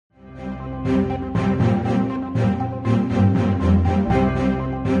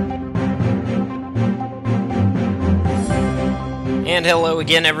And hello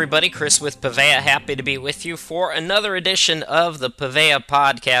again, everybody. Chris with Paveya, happy to be with you for another edition of the Paveya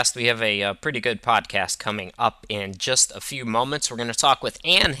podcast. We have a pretty good podcast coming up in just a few moments. We're going to talk with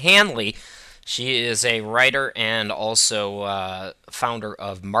Ann Hanley. She is a writer and also founder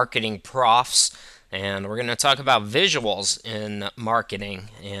of Marketing Profs. And we're going to talk about visuals in marketing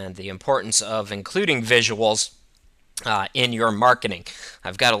and the importance of including visuals in your marketing.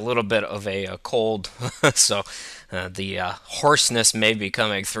 I've got a little bit of a cold, so the hoarseness may be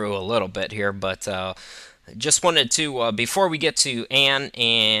coming through a little bit here, but just wanted to, before we get to Ann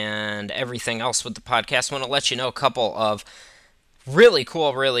and everything else with the podcast, I want to let you know a couple of really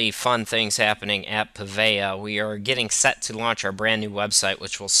cool, really fun things happening at Paveya. We are getting set to launch our brand new website,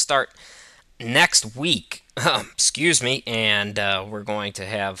 which will start next week. Excuse me, and we're going to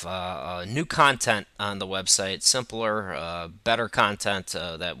have new content on the website, simpler, better content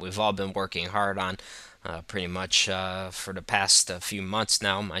that we've all been working hard on pretty much for the past few months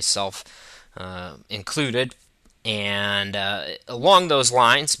now, myself included. And along those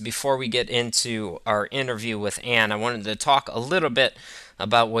lines, before we get into our interview with Ann, I wanted to talk a little bit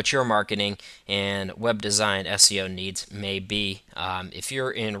about what your marketing and web design SEO needs may be. If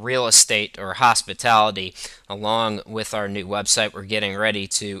you're in real estate or hospitality, along with our new website, we're getting ready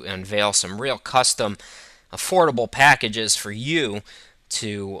to unveil some real custom, affordable packages for you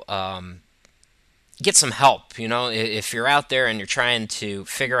to get some help. You know, if you're out there and you're trying to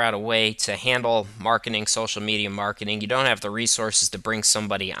figure out a way to handle marketing, social media marketing, you don't have the resources to bring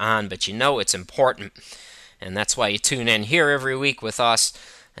somebody on, but you know it's important. And that's why you tune in here every week with us,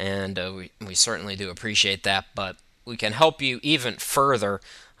 and we certainly do appreciate that. But we can help you even further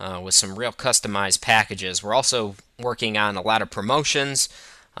with some real customized packages. We're also working on a lot of promotions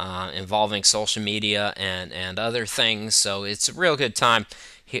involving social media and other things, so it's a real good time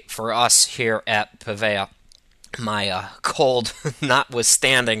for us here at Paveya. My cold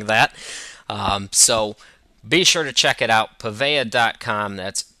notwithstanding that. So be sure to check it out, paveya.com.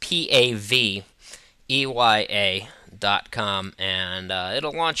 That's PAVEYA.com, and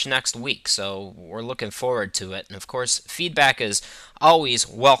it'll launch next week, so we're looking forward to it. And of course, feedback is always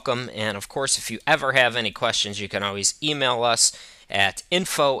welcome, and of course, if you ever have any questions, you can always email us at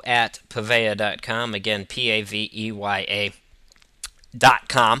info@paveya.com. Again, PAVEYA.com.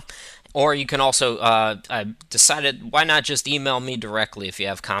 Or you can also, I decided, why not just email me directly if you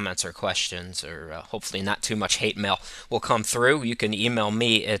have comments or questions, or hopefully not too much hate mail will come through. You can email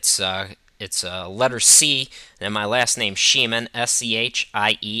me. It's letter C, and my last name, Schieman,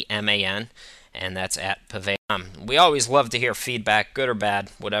 SCHIEMAN, and that's at Paveya. We always love to hear feedback, good or bad,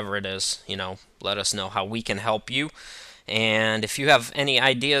 whatever it is. You know, let us know how we can help you. And if you have any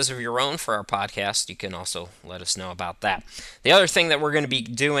ideas of your own for our podcast, you can also let us know about that. The other thing that we're going to be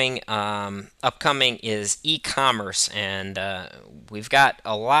doing upcoming is e-commerce, and we've got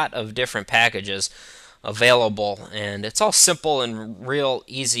a lot of different packages available, and it's all simple and real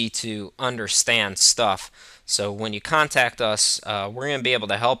easy to understand stuff. So when you contact us, we're going to be able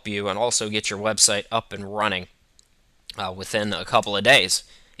to help you and also get your website up and running within a couple of days,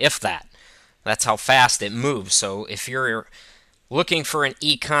 if that. That's how fast it moves. So if you're looking for an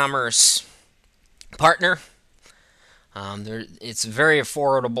e-commerce partner, it's very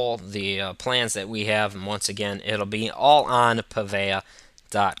affordable, the plans that we have, and once again, it'll be all on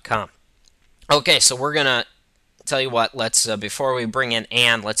Paveya.com. Okay, so we're going to tell you what, let's before we bring in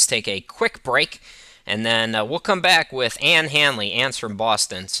Ann, let's take a quick break, and then we'll come back with Ann Hanley. Ann's from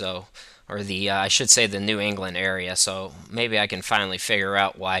Boston, so, or I should say the New England area, so maybe I can finally figure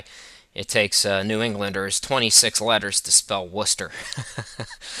out why it takes New Englanders 26 letters to spell Worcester.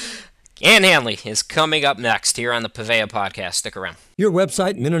 Ann Hanley is coming up next here on the Paveya podcast. Stick around. Your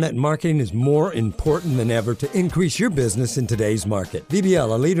website and internet marketing is more important than ever to increase your business in today's market.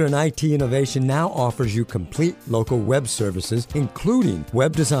 VBL, a leader in IT innovation, now offers you complete local web services, including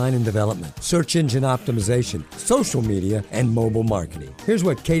web design and development, search engine optimization, social media, and mobile marketing. Here's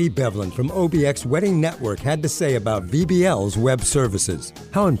what Katie Bevlin from OBX Wedding Network had to say about VBL's web services.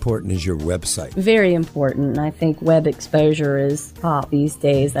 How important is your website? Very important. I think web exposure is top these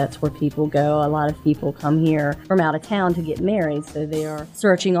days. That's where people go. A lot of people come here from out of town to get married, so they are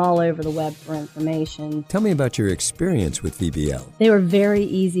searching all over the web for information. Tell me about your experience with VBL. They were very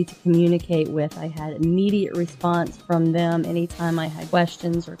easy to communicate with. I had immediate response from them anytime I had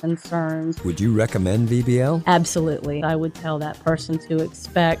questions or concerns. Would you recommend VBL? Absolutely. I would tell that person to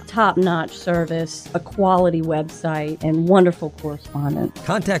expect top-notch service, a quality website, and wonderful correspondence.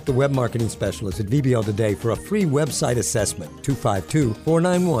 Contact the web marketing specialist at VBL today for a free website assessment,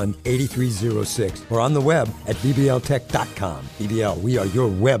 252-491-8306, or on the web at vbltech.com. VBL VBL. We are your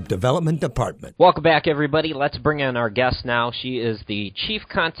web development department. Welcome back, everybody. Let's bring in our guest now. She is the Chief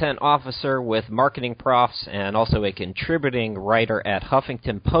Content Officer with Marketing Profs and also a contributing writer at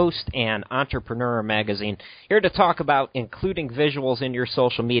Huffington Post and Entrepreneur Magazine. Here to talk about including visuals in your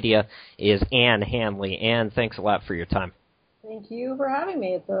social media is Ann Hanley. Ann, thanks a lot for your time. Thank you for having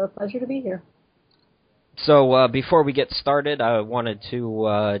me. It's a pleasure to be here. So before we get started, I wanted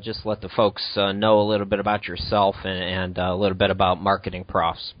to just let the folks know a little bit about yourself and a little bit about Marketing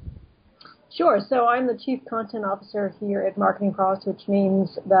Profs. Sure. So I'm the Chief Content Officer here at Marketing Profs, which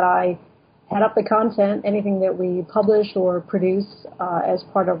means that I head up the content, anything that we publish or produce as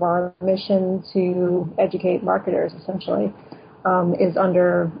part of our mission to educate marketers, essentially, is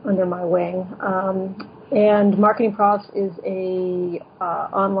under my wing. And Marketing Profs is a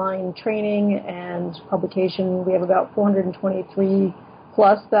online training and publication. We have about 423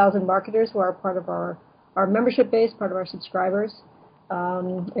 plus thousand marketers who are part of our membership base, part of our subscribers.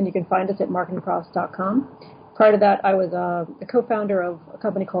 And you can find us at marketingprofs.com. Prior to that, I was a co-founder of a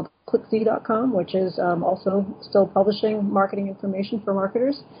company called clicksy.com, which is also still publishing marketing information for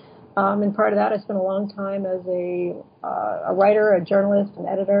marketers. And prior to that, I spent a long time as a writer, a journalist, an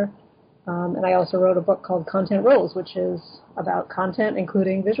editor. And I also wrote a book called Content Rules, which is about content,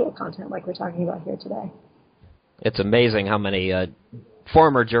 including visual content, like we're talking about here today. It's amazing how many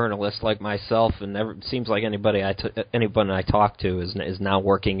former journalists like myself, and it seems like anybody I talk to is now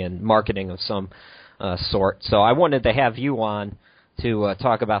working in marketing of some sort. So I wanted to have you on to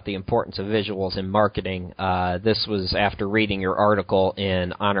talk about the importance of visuals in marketing. This was after reading your article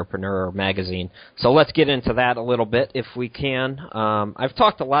in Entrepreneur Magazine. So let's get into that a little bit if we can. I've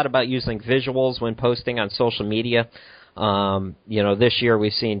talked a lot about using visuals when posting on social media. This year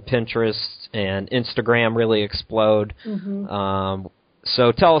we've seen Pinterest and Instagram really explode. Mm-hmm.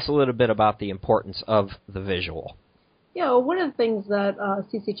 So tell us a little bit about the importance of the visual. Yeah, well, one of the things that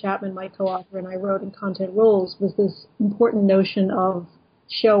C.C. Chapman, my co-author, and I wrote in Content Rules was this important notion of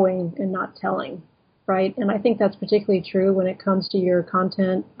showing and not telling, right? And I think that's particularly true when it comes to your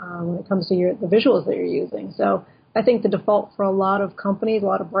content, when it comes to the visuals that you're using. So I think the default for a lot of companies, a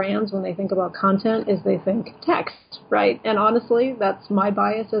lot of brands, when they think about content is they think text, right? And honestly, that's my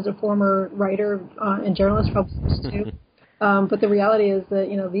bias as a former writer and journalist, probably too. But the reality is that,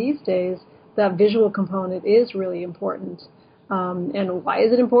 these days, that visual component is really important. And why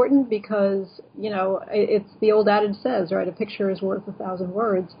is it important? Because, it's the old adage says, right, a picture is worth 1,000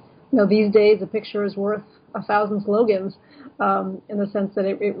 words. These days a picture is worth 1,000 slogans in the sense that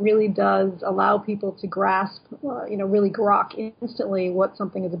it really does allow people to grasp, really grok instantly what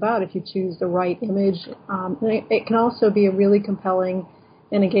something is about if you choose the right image. And it can also be a really compelling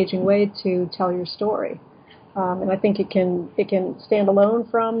and engaging way to tell your story. And I think it can stand alone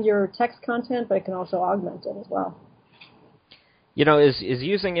from your text content, but it can also augment it as well. Is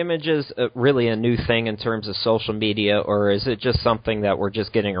using images really a new thing in terms of social media, or is it just something that we're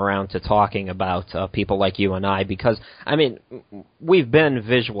just getting around to talking about, people like you and I? Because, we've been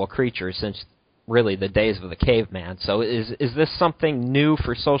visual creatures since really the days of the caveman. So is this something new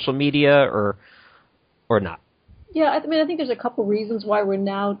for social media or not? Yeah, I think there's a couple reasons why we're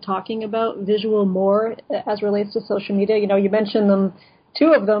now talking about visual more as relates to social media. You mentioned them,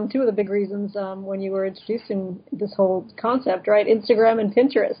 two of the big reasons when you were introducing this whole concept, right? Instagram and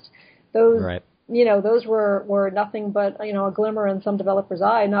Pinterest. Those, right. Those were nothing but, a glimmer in some developer's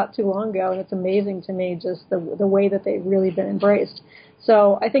eye not too long ago, and it's amazing to me just the way that they've really been embraced.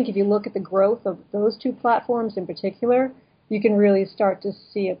 So I think if you look at the growth of those two platforms in particular, you can really start to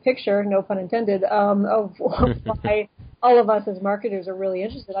see a picture, no pun intended, of why all of us as marketers are really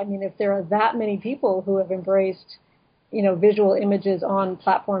interested. If there are that many people who have embraced, visual images on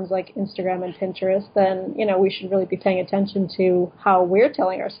platforms like Instagram and Pinterest, then, we should really be paying attention to how we're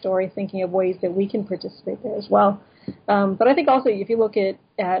telling our story, thinking of ways that we can participate there as well. But I think also if you look at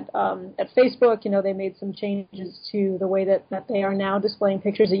Facebook, they made some changes to the way that they are now displaying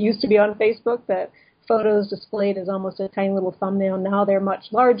pictures. It used to be on Facebook that photos displayed as almost a tiny little thumbnail. Now they're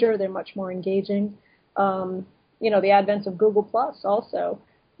much larger. They're much more engaging. The advent of Google Plus also.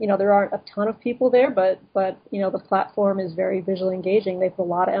 There aren't a ton of people there, but the platform is very visually engaging. They put a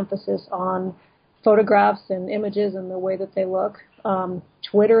lot of emphasis on photographs and images and the way that they look.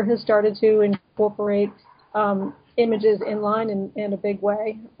 Twitter has started to incorporate images inline in a big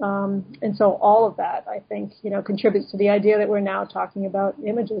way. And so all of that, I think, contributes to the idea that we're now talking about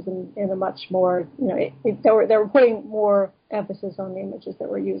images in a much more, they were putting more emphasis on the images that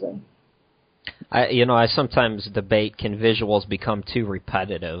we're using. I sometimes debate, can visuals become too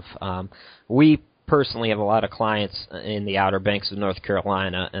repetitive? We personally have a lot of clients in the Outer Banks of North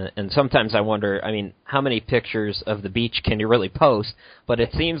Carolina, and sometimes I wonder, I mean, how many pictures of the beach can you really post? But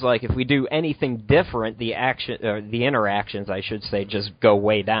it seems like if we do anything different, the interactions, I should say, just go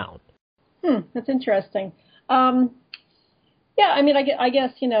way down. That's interesting. Yeah, I mean, I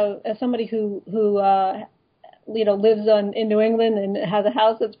guess, as somebody who lives in New England and has a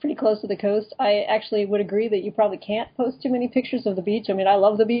house that's pretty close to the coast, I actually would agree that you probably can't post too many pictures of the beach. I mean, I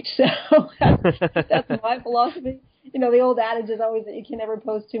love the beach, so that's my philosophy. The old adage is always that you can never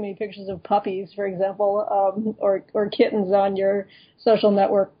post too many pictures of puppies, for example, or kittens on your social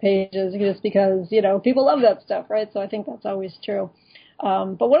network pages, just because, people love that stuff, right? So I think that's always true.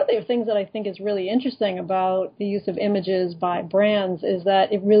 But one of the things that I think is really interesting about the use of images by brands is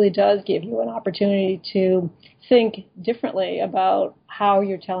that it really does give you an opportunity to think differently about how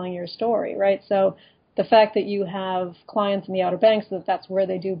you're telling your story, right? So the fact that you have clients in the Outer Banks, that's where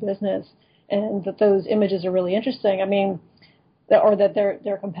they do business, and that those images are really interesting, I mean, or that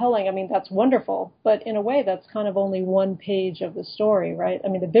they're compelling, I mean, that's wonderful. But in a way, that's kind of only one page of the story, right? I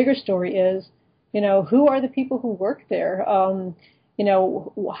mean, the bigger story is, who are the people who work there? How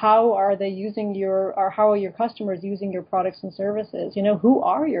are they using how are your customers using your products and services? Who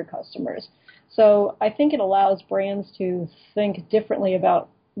are your customers? So I think it allows brands to think differently about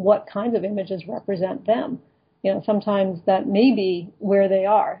what kinds of images represent them. Sometimes that may be where they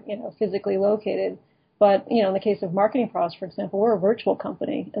are, physically located. But, in the case of Marketing Pros, for example, we're a virtual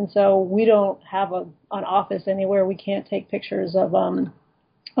company. And so we don't have an office anywhere. We can't take pictures of our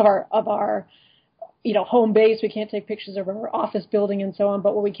home base. We can't take pictures of our office building and so on.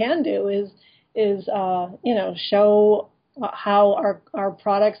 But what we can do is show how our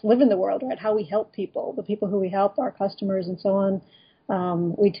products live in the world, right? How we help people, the people who we help, our customers and so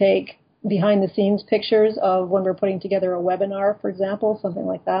on. We take behind the scenes pictures of when we're putting together a webinar, for example, something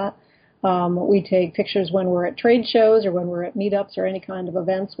like that. We take pictures when we're at trade shows or when we're at meetups or any kind of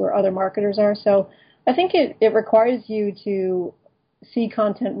events where other marketers are. So I think it requires you to see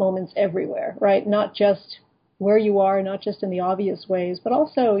content moments everywhere, right? Not just where you are, not just in the obvious ways, but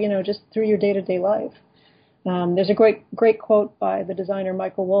also, just through your day-to-day life. There's a great quote by the designer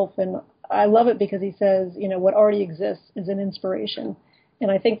Michael Wolff, and I love it because he says, what already exists is an inspiration.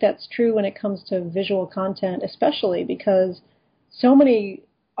 And I think that's true when it comes to visual content, especially because so many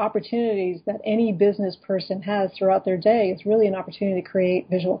opportunities that any business person has throughout their day, it's really an opportunity to create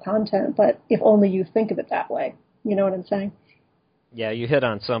visual content, but if only you think of it that way. You know what I'm saying? Yeah, you hit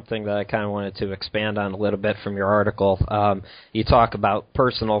on something that I kind of wanted to expand on a little bit from your article. You talk about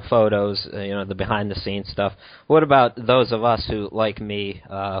personal photos, the behind-the-scenes stuff. What about those of us who, like me,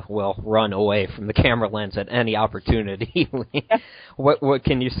 will run away from the camera lens at any opportunity? What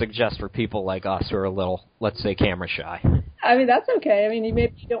can you suggest for people like us who are a little, let's say, camera shy? I mean, that's okay. I mean,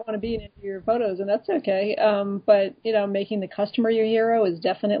 maybe you don't want to be in any of your photos, and that's okay. But making the customer your hero is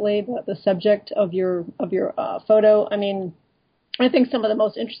definitely the subject of your photo. I mean, I think some of the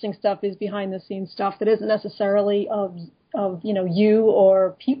most interesting stuff is behind the scenes stuff that isn't necessarily of you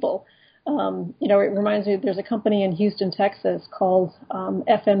or people. It reminds me, there's a company in Houston, Texas called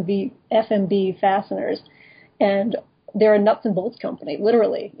FMB Fasteners, and they're a nuts and bolts company,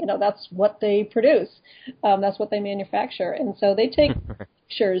 literally. That's what they produce. That's what they manufacture. And so they take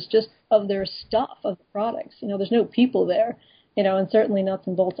pictures just of their stuff, of the products. There's no people there, and certainly nuts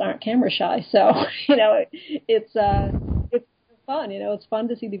and bolts aren't camera shy. So, it's fun. It's fun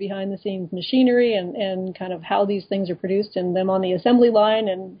to see the behind the scenes machinery and kind of how these things are produced and them on the assembly line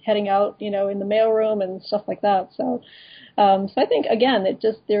and heading out, in the mailroom and stuff like that. So I think, again,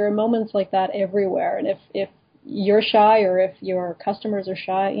 there are moments like that everywhere. And if you're shy or if your customers are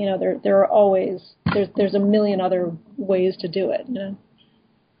shy, there are always, there's a million other ways to do it.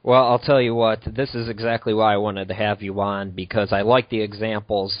 Well, I'll tell you what, this is exactly why I wanted to have you on, because I like the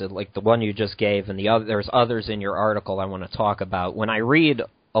examples, like the one you just gave, and there's others in your article I want to talk about. When I read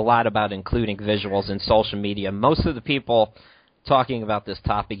a lot about including visuals in social media, most of the people talking about this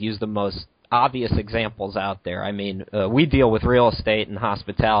topic use the most obvious examples out there. I mean, we deal with real estate and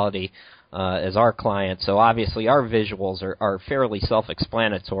hospitality as our clients, so obviously our visuals are fairly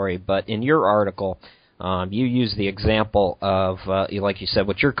self-explanatory, but in your article, you use the example of, like you said,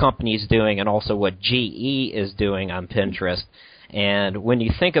 what your company is doing and also what GE is doing on Pinterest. And when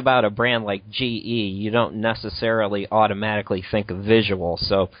you think about a brand like GE, you don't necessarily automatically think of visual.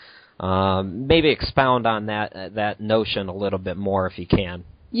 So maybe expound on that notion a little bit more if you can.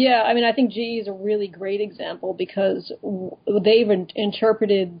 Yeah, I mean, I think GE is a really great example because they've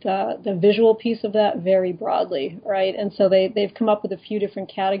interpreted the visual piece of that very broadly, right? And so they've come up with a few different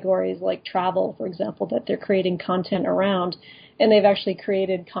categories like travel, for example, that they're creating content around. And they've actually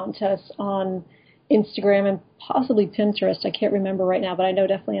created contests on Instagram and possibly Pinterest. I can't remember right now, but I know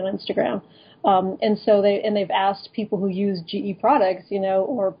definitely on Instagram. And so they've asked people who use GE products,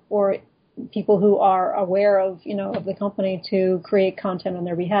 or people who are aware of, of the company to create content on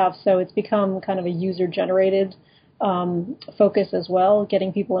their behalf. So it's become kind of a user-generated focus as well,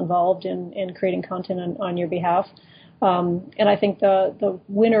 getting people involved in creating content on your behalf. And I think the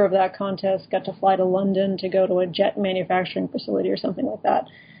winner of that contest got to fly to London to go to a jet manufacturing facility or something like that.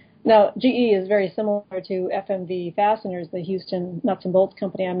 Now, GE is very similar to FMV Fasteners, the Houston nuts and bolts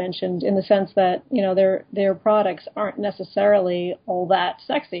company I mentioned, in the sense that, their products aren't necessarily all that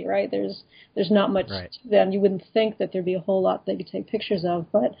sexy, right? There's not much to them. You wouldn't think that there'd be a whole lot they could take pictures of,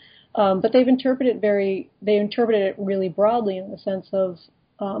 but they've interpreted it really broadly in the sense of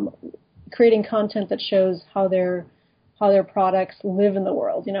creating content that shows how their products live in the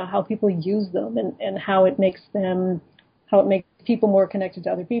world, how people use them and how it makes people more connected to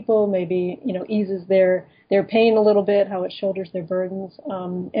other people, maybe, eases their pain a little bit, how it shoulders their burdens.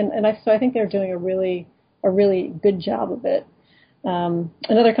 So I think they're doing a really good job of it.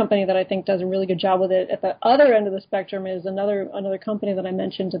 Another company that I think does a really good job with it at the other end of the spectrum is another company that I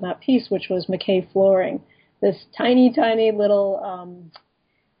mentioned in that piece, which was McKay Flooring, this tiny little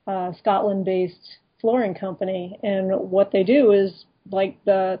Scotland-based flooring company. And what they do is, like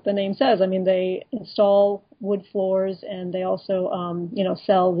the name says, I mean, they install wood floors, and they also,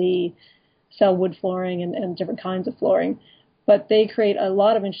 sell wood flooring and different kinds of flooring. But they create a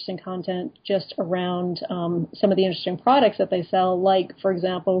lot of interesting content just around some of the interesting products that they sell, like, for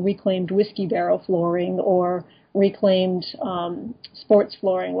example, reclaimed whiskey barrel flooring or reclaimed sports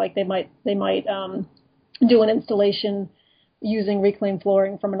flooring. Like they might do an installation using reclaimed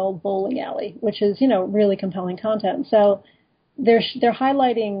flooring from an old bowling alley, which is, really compelling content. So they're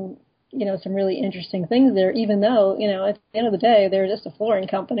highlighting, some really interesting things there, even though, at the end of the day, they're just a flooring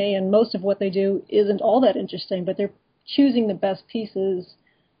company, and most of what they do isn't all that interesting, but they're choosing the best pieces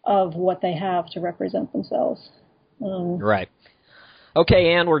of what they have to represent themselves. Right.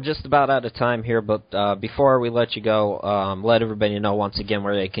 Okay, Ann, we're just about out of time here, but before we let you go, let everybody know once again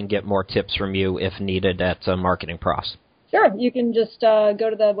where they can get more tips from you if needed at Marketing Profs. Sure. You can just go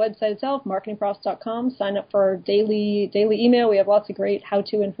to the website itself, marketingprofs.com, sign up for our daily email. We have lots of great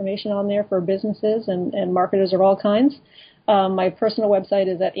how-to information on there for businesses and marketers of all kinds. My personal website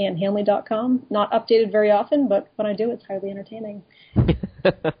is at annhanley.com. Not updated very often, but when I do, it's highly entertaining.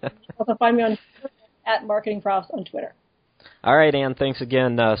 Also find me on Twitter, at marketingprofs on Twitter. All right, Ann, thanks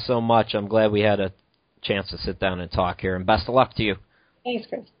again so much. I'm glad we had a chance to sit down and talk here, and best of luck to you. Thanks,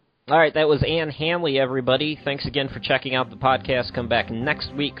 Chris. All right, that was Ann Hanley, everybody. Thanks again for checking out the podcast. Come back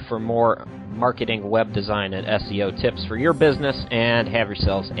next week for more marketing, web design, and SEO tips for your business, and have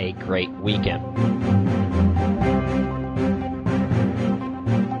yourselves a great weekend.